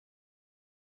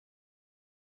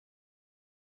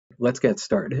Let's get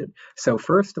started. So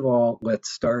first of all, let's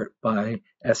start by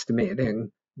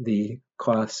estimating the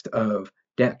cost of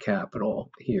debt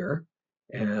capital here.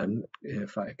 And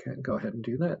if I can go ahead and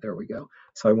do that, there we go.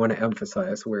 So I want to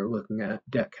emphasize we're looking at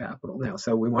debt capital now.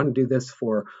 So we want to do this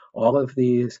for all of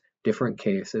these different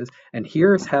cases. And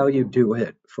here's how you do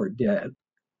it for debt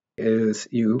is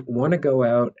you want to go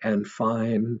out and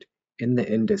find in the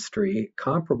industry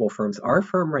comparable firms. Our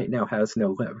firm right now has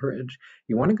no leverage.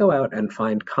 You want to go out and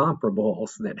find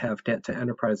comparables that have debt to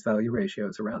enterprise value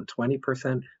ratios around 20%,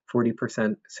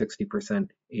 40%, 60%,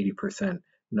 80%,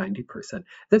 90%.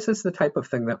 This is the type of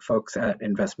thing that folks at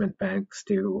investment banks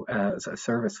do as a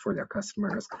service for their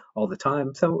customers all the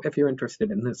time. So if you're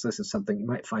interested in this, this is something you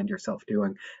might find yourself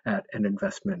doing at an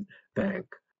investment bank.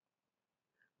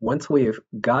 Once we've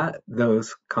got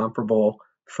those comparable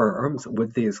firms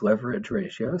with these leverage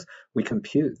ratios, we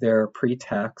compute their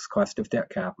pre-tax cost of debt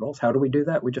capitals. How do we do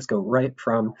that? We just go right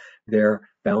from their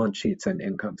balance sheets and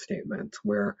income statements,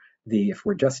 where if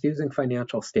we're just using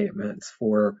financial statements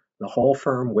for the whole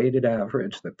firm weighted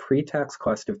average, the pre-tax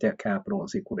cost of debt capital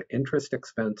is equal to interest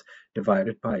expense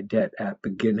divided by debt at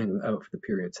beginning of the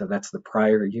period. So that's the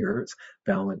prior year's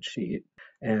balance sheet.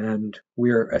 And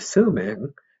we're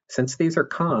assuming, since these are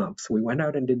comps, we went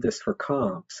out and did this for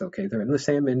comps. Okay, they're in the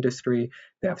same industry,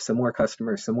 they have similar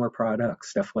customers, similar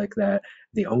products, stuff like that.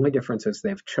 The only difference is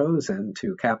they've chosen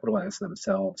to capitalize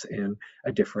themselves in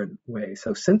a different way.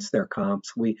 So since they're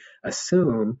comps, we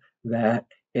assume that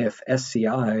if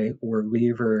SCI were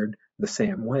levered the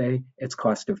same way, its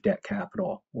cost of debt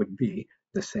capital would be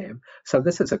the same. So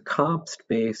this is a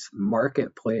comps-based,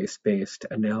 marketplace-based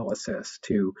analysis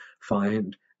to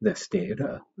find this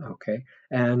data, okay?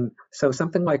 And so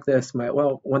something like this might,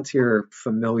 well, once you're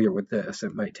familiar with this,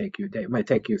 it might take you a day. It might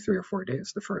take you 3 or 4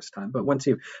 days the first time, but once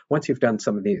you've done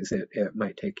some of these, it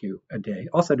might take you a day.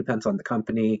 Also depends on the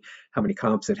company, how many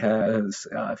comps it has.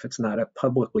 If it's not a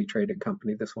publicly traded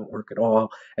company, this won't work at all,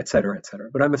 et cetera, et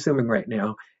cetera. But I'm assuming right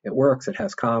now it works, it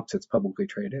has comps, it's publicly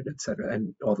traded, et cetera,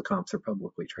 and all the comps are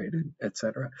publicly traded, et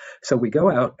cetera. So we go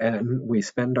out and we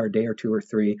spend our day or 2 or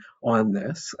 3 on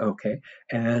this, okay?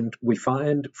 And we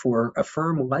find for a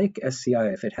firm like SCI,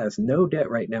 if it has no debt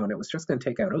right now and it was just going to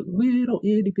take out a little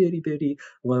itty bitty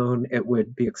loan, it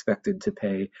would be expected to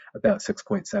pay about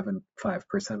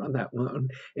 6.75% on that loan.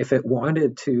 If it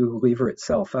wanted to lever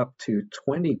itself up to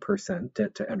 20%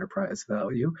 debt to enterprise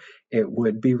value, it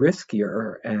would be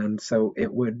riskier. And so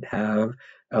it would have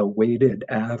a weighted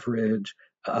average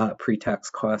pre-tax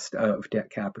cost of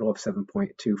debt capital of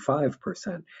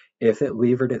 7.25%. If it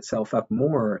levered itself up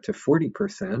more to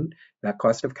 40%, that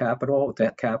cost of capital,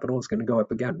 debt capital, is going to go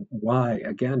up again. Why?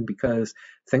 Again, because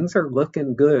things are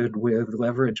looking good with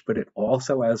leverage, but it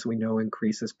also, as we know,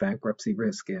 increases bankruptcy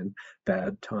risk in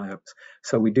bad times.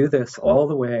 So we do this all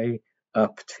the way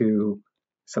up to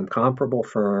some comparable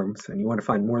firms, and you want to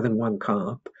find more than one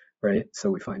comp, right?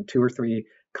 So we find 2 or 3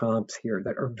 comps here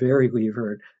that are very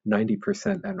levered,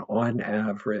 90%, and on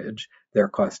average, their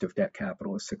cost of debt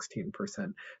capital is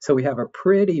 16%. So we have a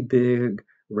pretty big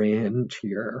range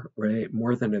here, right?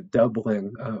 More than a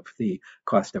doubling of the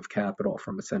cost of capital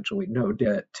from essentially no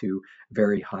debt to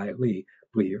very highly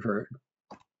levered.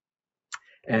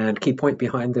 And key point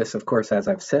behind this, of course, as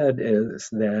I've said, is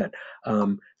that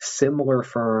similar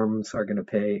firms are going to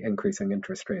pay increasing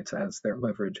interest rates as their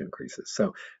leverage increases.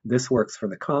 So this works for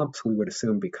the comps. We would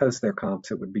assume because they're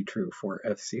comps, it would be true for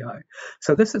SCI.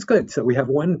 So this is good. So we have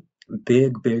one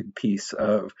big piece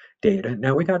of data.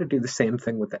 Now we got to do the same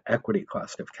thing with the equity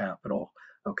cost of capital.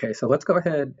 Okay, so let's go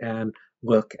ahead and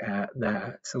look at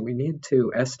that. So we need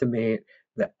to estimate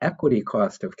the equity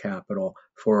cost of capital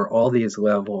for all these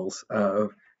levels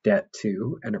of debt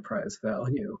to enterprise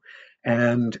value.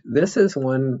 And this is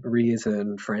one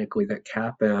reason, frankly, that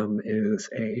CAPM is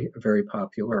a very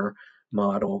popular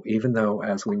model, even though,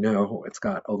 as we know, it's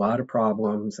got a lot of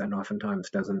problems and oftentimes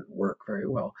doesn't work very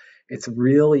well. It's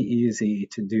really easy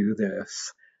to do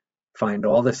this, find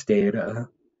all this data,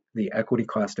 the equity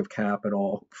cost of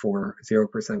capital for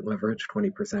 0% leverage,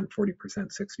 20%, 40%,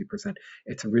 60%.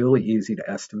 It's really easy to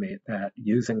estimate that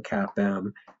using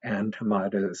CAPM and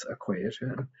Hamada's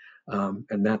equation.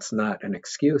 And that's not an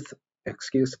excuse,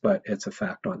 but it's a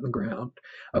fact on the ground.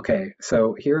 Okay,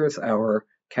 so here's our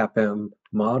CAPM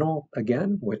model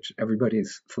again, which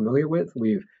everybody's familiar with.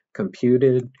 We've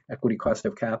computed equity cost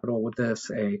of capital with this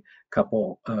a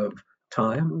couple of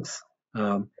times.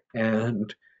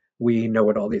 And we know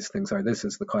what all these things are. This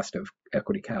is the cost of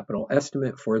equity capital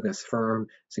estimate for this firm.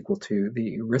 It's equal to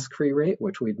the risk-free rate,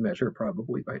 which we'd measure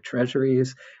probably by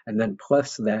treasuries, and then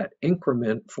plus that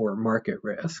increment for market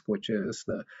risk, which is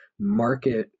the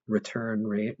market return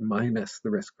rate minus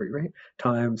the risk-free rate,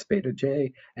 times beta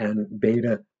j, and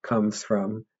beta comes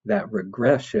from that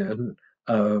regression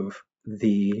of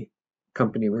the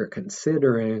company we're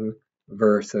considering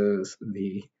versus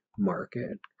the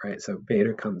market, right? So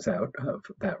beta comes out of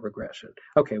that regression.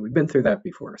 Okay, we've been through that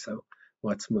before, so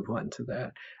let's move on to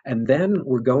that. And then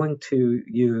we're going to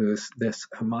use this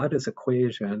Hamada's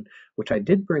equation, which I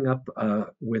did bring up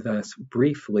with us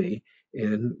briefly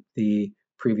in the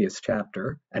previous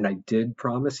chapter, and I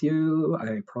promised you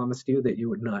that you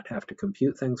would not have to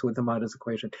compute things with Hamada's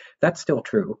equation. That's still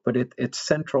true, but it's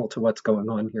central to what's going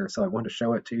on here, so I want to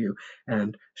show it to you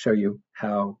and show you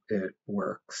how it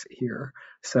works here.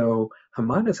 So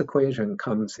Hamada's equation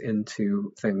comes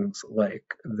into things like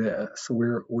this.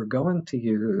 We're going to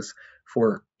use,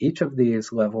 for each of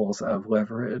these levels of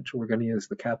leverage, we're going to use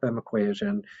the CAPM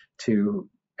equation to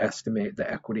estimate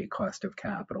the equity cost of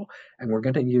capital. And we're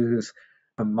going to use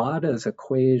Hamada's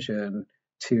equation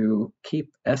to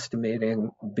keep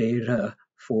estimating beta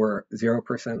for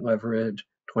 0% leverage,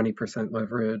 20%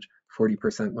 leverage,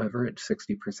 40% leverage,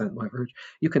 60% leverage.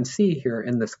 You can see here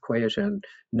in this equation,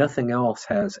 nothing else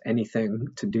has anything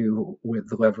to do with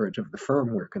the leverage of the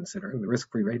firm we're considering. The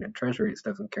risk-free rate in treasuries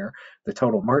doesn't care. The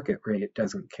total market rate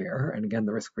doesn't care. And again,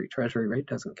 the risk-free treasury rate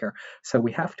doesn't care. So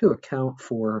we have to account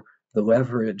for the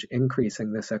leverage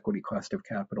increasing this equity cost of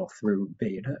capital through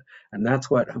beta. And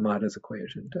that's what Hamada's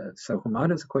equation does. So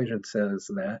Hamada's equation says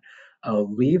that a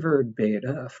levered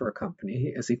beta for a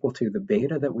company is equal to the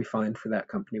beta that we find for that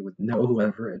company with no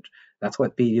leverage. That's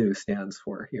what BU stands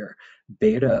for here.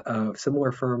 Beta of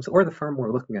similar firms, or the firm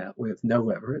we're looking at with no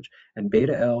leverage, and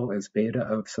beta L is beta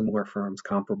of similar firms,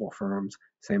 comparable firms,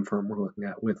 same firm we're looking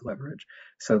at with leverage.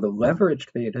 So the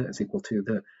leveraged beta is equal to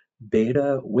the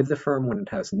beta with the firm when it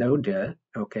has no debt,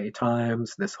 okay,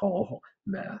 times this whole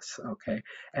mess, okay?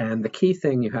 And the key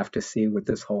thing you have to see with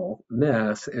this whole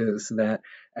mess is that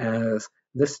as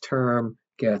this term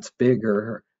gets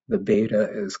bigger, the beta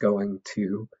is going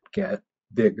to get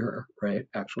bigger, right?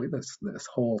 Actually, this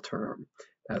whole term,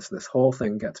 as this whole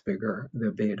thing gets bigger, the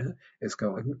beta is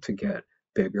going to get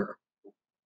bigger.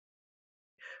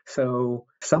 So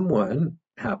someone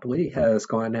happily has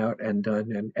gone out and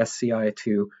done an SCI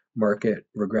to market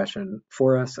regression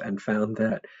for us and found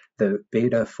that the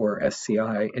beta for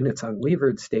SCI in its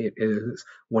unlevered state is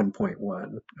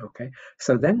 1.1, okay?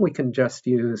 So then we can just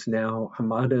use now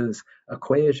Hamada's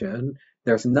equation.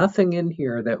 There's nothing in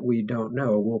here that we don't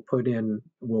know. We'll put in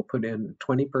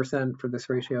 20% for this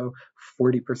ratio,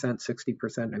 40%,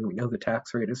 60%, and we know the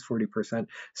tax rate is 40%.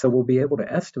 So we'll be able to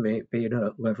estimate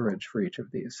beta leverage for each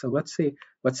of these. So let's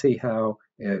see how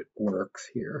it works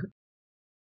here.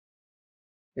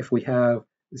 If we have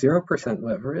 0%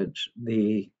 leverage,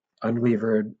 the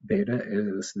unlevered beta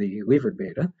is the levered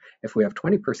beta. If we have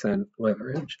 20%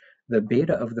 leverage, the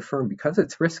beta of the firm, because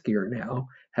it's riskier now,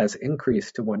 has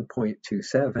increased to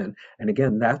 1.27. And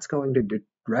again, that's going to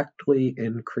directly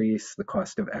increase the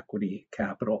cost of equity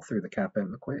capital through the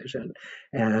CAPM equation.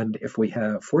 And if we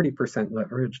have 40%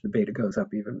 leverage, the beta goes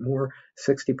up even more.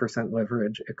 60%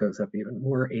 leverage, it goes up even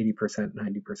more, 80%,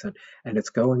 90%. And it's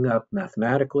going up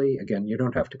mathematically. Again, you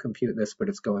don't have to compute this, but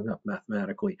it's going up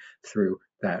mathematically through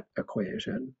that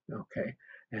equation, okay?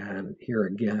 And here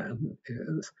again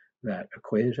is that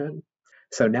equation.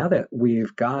 So now that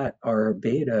we've got our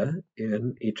beta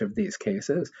in each of these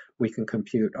cases, we can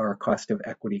compute our cost of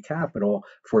equity capital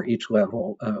for each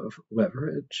level of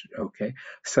leverage, okay?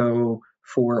 So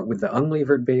with the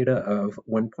unlevered beta of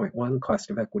 1.1,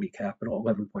 cost of equity capital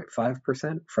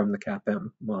 11.5% from the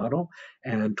CAPM model,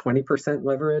 and 20%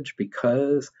 leverage,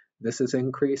 because this is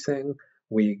increasing,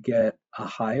 we get a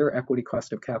higher equity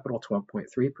cost of capital,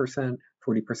 12.3%,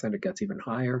 40% it gets even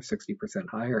higher, 60%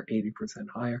 higher, 80%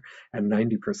 higher, and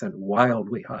 90%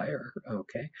 wildly higher,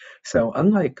 okay? So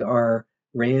unlike our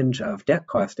range of debt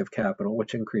cost of capital,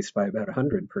 which increased by about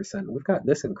 100%, we've got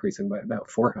this increasing by about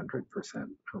 400%,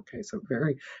 okay? So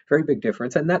very, very big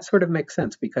difference. And that sort of makes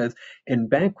sense because in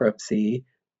bankruptcy,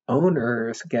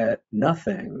 owners get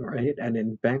nothing, right? And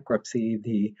in bankruptcy,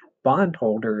 the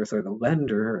bondholders or the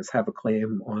lenders have a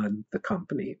claim on the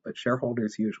company, but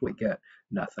shareholders usually get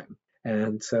nothing.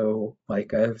 And so,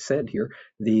 like I've said here,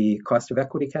 the cost of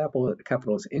equity capital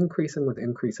is increasing with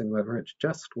increasing leverage,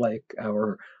 just like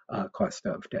our cost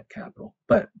of debt capital,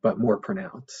 but more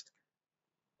pronounced.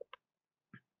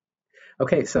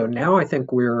 Okay, so now I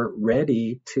think we're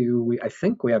ready to, I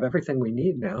think we have everything we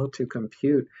need now to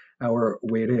compute our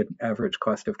weighted average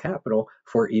cost of capital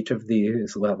for each of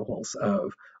these levels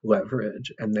of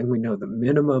leverage. And then we know the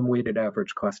minimum weighted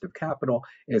average cost of capital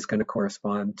is going to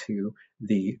correspond to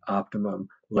the optimum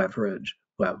leverage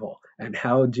level. And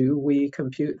how do we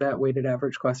compute that weighted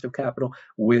average cost of capital?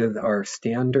 With our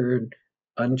standard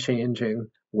unchanging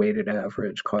weighted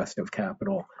average cost of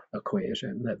capital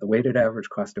equation, that the weighted average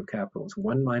cost of capital is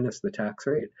 1 minus the tax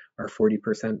rate, our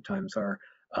 40% times our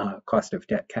cost of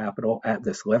debt capital at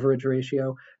this leverage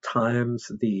ratio, times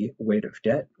the weight of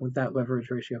debt with that leverage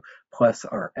ratio, plus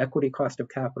our equity cost of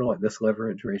capital at this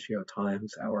leverage ratio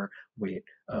times our weight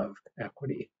of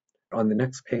equity. On the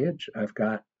next page, I've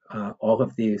got all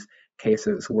of these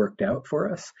cases worked out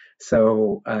for us.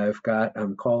 So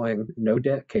I'm calling no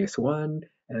debt case 1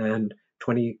 and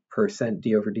 20%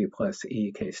 D over D plus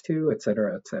E case 2, et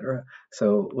cetera, et cetera.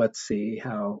 So let's see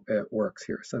how it works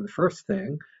here. So the first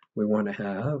thing we want to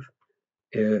have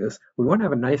is we want to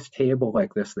have a nice table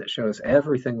like this that shows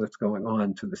everything that's going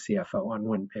on to the CFO on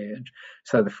one page.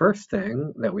 So the first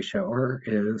thing that we show her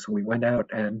is we went out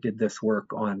and did this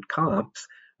work on comps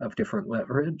of different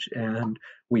leverage, and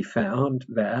we found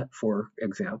that, for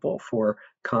example, for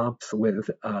comps with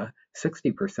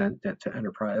 60% debt to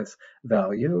enterprise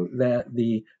value, that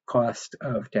the cost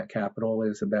of debt capital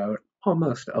is about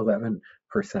almost 11%.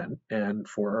 And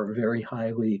for very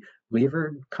highly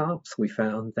levered comps, we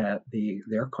found that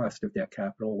their cost of debt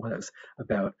capital was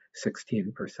about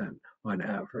 16% on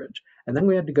average. And then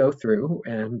we had to go through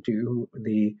and do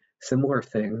the similar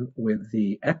thing with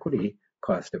the equity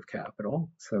cost of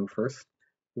capital. So first,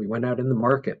 we went out in the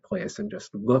marketplace and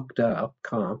just looked up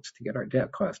comps to get our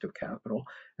debt cost of capital.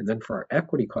 And then for our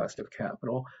equity cost of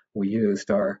capital, we used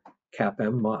our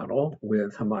CAPM model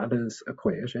with Hamada's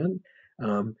equation.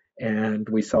 And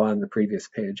we saw on the previous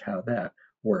page how that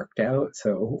worked out.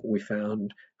 So we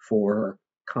found for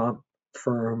comp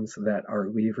firms that are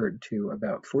levered to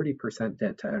about 40%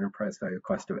 debt to enterprise value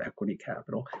cost of equity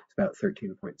capital, it's about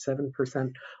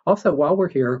 13.7%. Also, while we're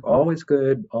here, always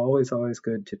good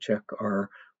to check our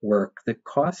work. The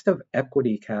cost of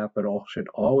equity capital should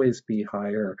always be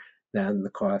higher than the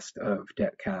cost of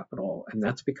debt capital. And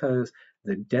that's because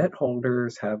the debt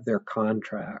holders have their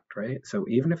contract, right? So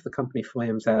even if the company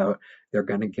flames out, they're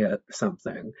going to get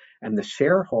something. And the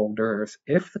shareholders,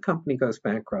 if the company goes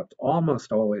bankrupt,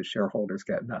 almost always shareholders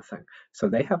get nothing. So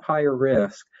they have higher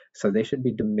risk, so they should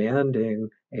be demanding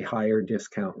a higher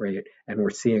discount rate. And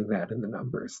we're seeing that in the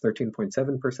numbers.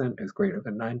 13.7% is greater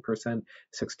than 9%,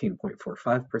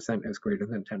 16.45% is greater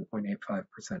than 10.85%,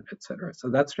 et cetera. So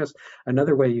that's just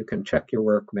another way you can check your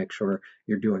work, make sure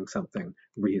you're doing something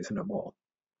reasonable.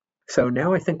 So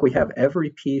now I think we have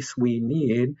every piece we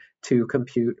need to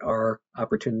compute our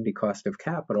opportunity cost of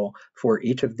capital for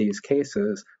each of these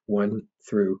cases, 1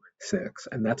 through 6.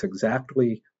 And that's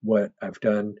exactly what I've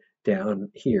done down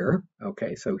here.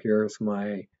 Okay, so here's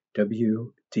my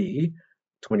WD, 20%,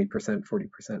 40%,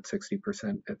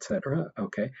 60%, et cetera.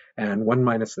 Okay, and 1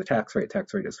 minus the tax rate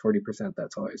is 40%,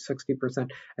 that's always 60%.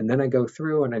 And then I go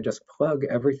through and I just plug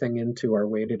everything into our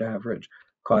weighted average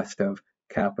cost of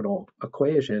capital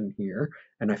equation here,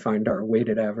 and I find our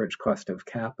weighted average cost of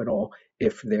capital,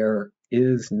 if there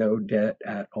is no debt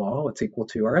at all, it's equal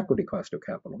to our equity cost of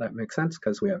capital. That makes sense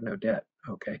because we have no debt,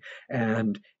 okay?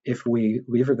 And if we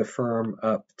lever the firm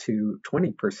up to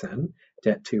 20%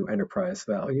 debt to enterprise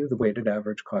value, the weighted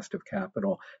average cost of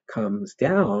capital comes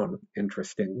down,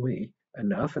 interestingly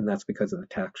enough, and that's because of the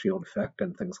tax shield effect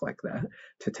and things like that,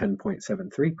 to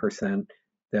 10.73%.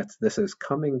 This is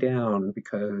coming down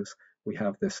because we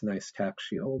have this nice tax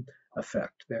shield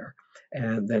effect there.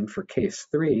 And then for case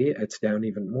 3, it's down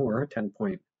even more,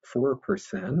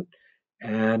 10.4%.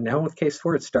 And now with case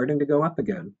 4, it's starting to go up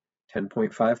again,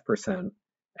 10.5%.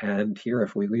 And here,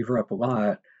 if we lever up a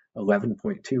lot,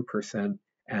 11.2%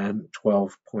 and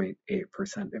 12.8%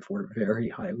 if we're very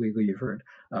highly levered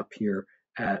up here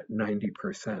at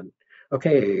 90%.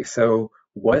 Okay, so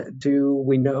what do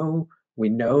we know? We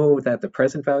know that the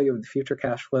present value of the future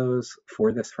cash flows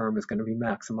for this firm is going to be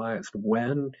maximized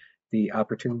when the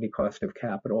opportunity cost of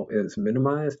capital is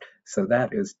minimized. So that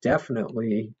is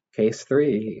definitely case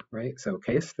 3, right? So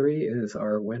case 3 is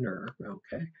our winner,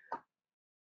 okay?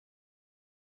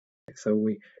 So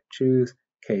we choose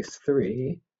case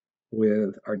 3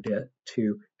 with our debt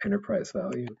to enterprise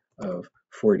value of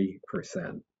 40%.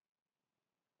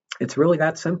 It's really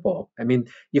that simple. I mean,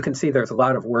 you can see there's a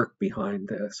lot of work behind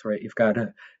this, right? You've got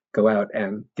to go out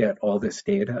and get all this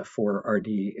data for RD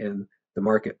in the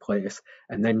marketplace,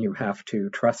 and then you have to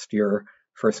trust your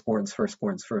firstborn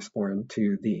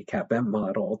to the CAPM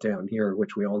model down here,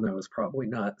 which we all know is probably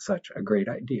not such a great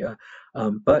idea,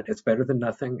 but it's better than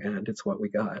nothing, and it's what we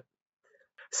got.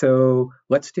 So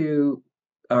let's do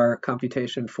our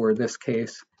computation for this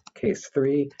case, case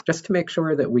 3, just to make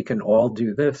sure that we can all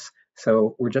do this.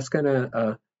 So we're just going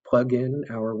to plug in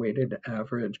our weighted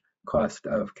average cost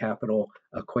of capital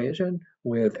equation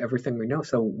with everything we know.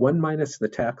 So 1 minus the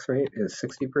tax rate is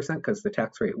 60% because the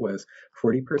tax rate was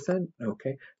 40%,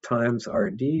 okay, times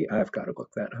RD. I've got to look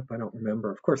that up. I don't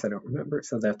remember. Of course I don't remember.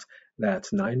 So that's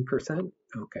 9%,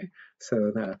 okay,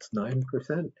 so that's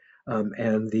 9%.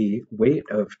 And the weight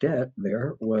of debt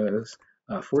there was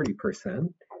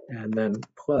 40%. And then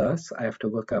plus, I have to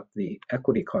look up the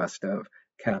equity cost of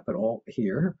capital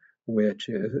here, which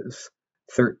is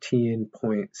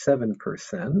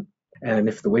 13.7%. And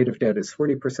if the weight of debt is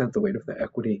 40%, the weight of the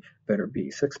equity better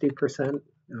be 60%.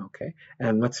 Okay,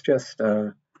 and let's just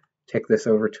take this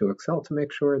over to Excel to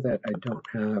make sure that I don't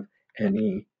have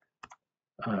any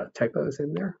typos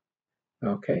in there.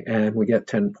 Okay, and we get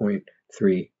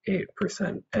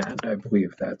 10.38%, and I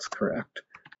believe that's correct,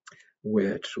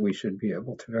 which we should be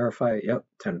able to verify. Yep,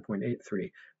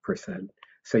 10.83%.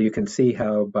 So you can see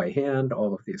how by hand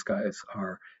all of these guys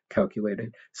are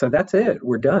calculated. So that's it,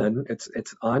 we're done.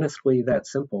 It's honestly that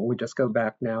simple. We just go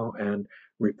back now and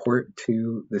report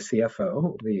to the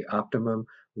CFO the optimum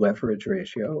leverage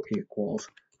ratio equals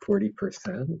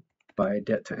 40% by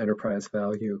debt to enterprise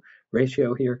value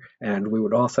ratio here, and we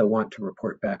would also want to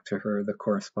report back to her the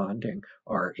corresponding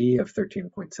RE of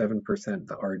 13.7%,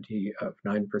 the RD of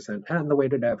 9%, and the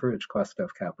weighted average cost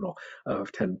of capital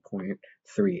of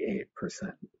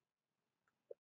 10.38%.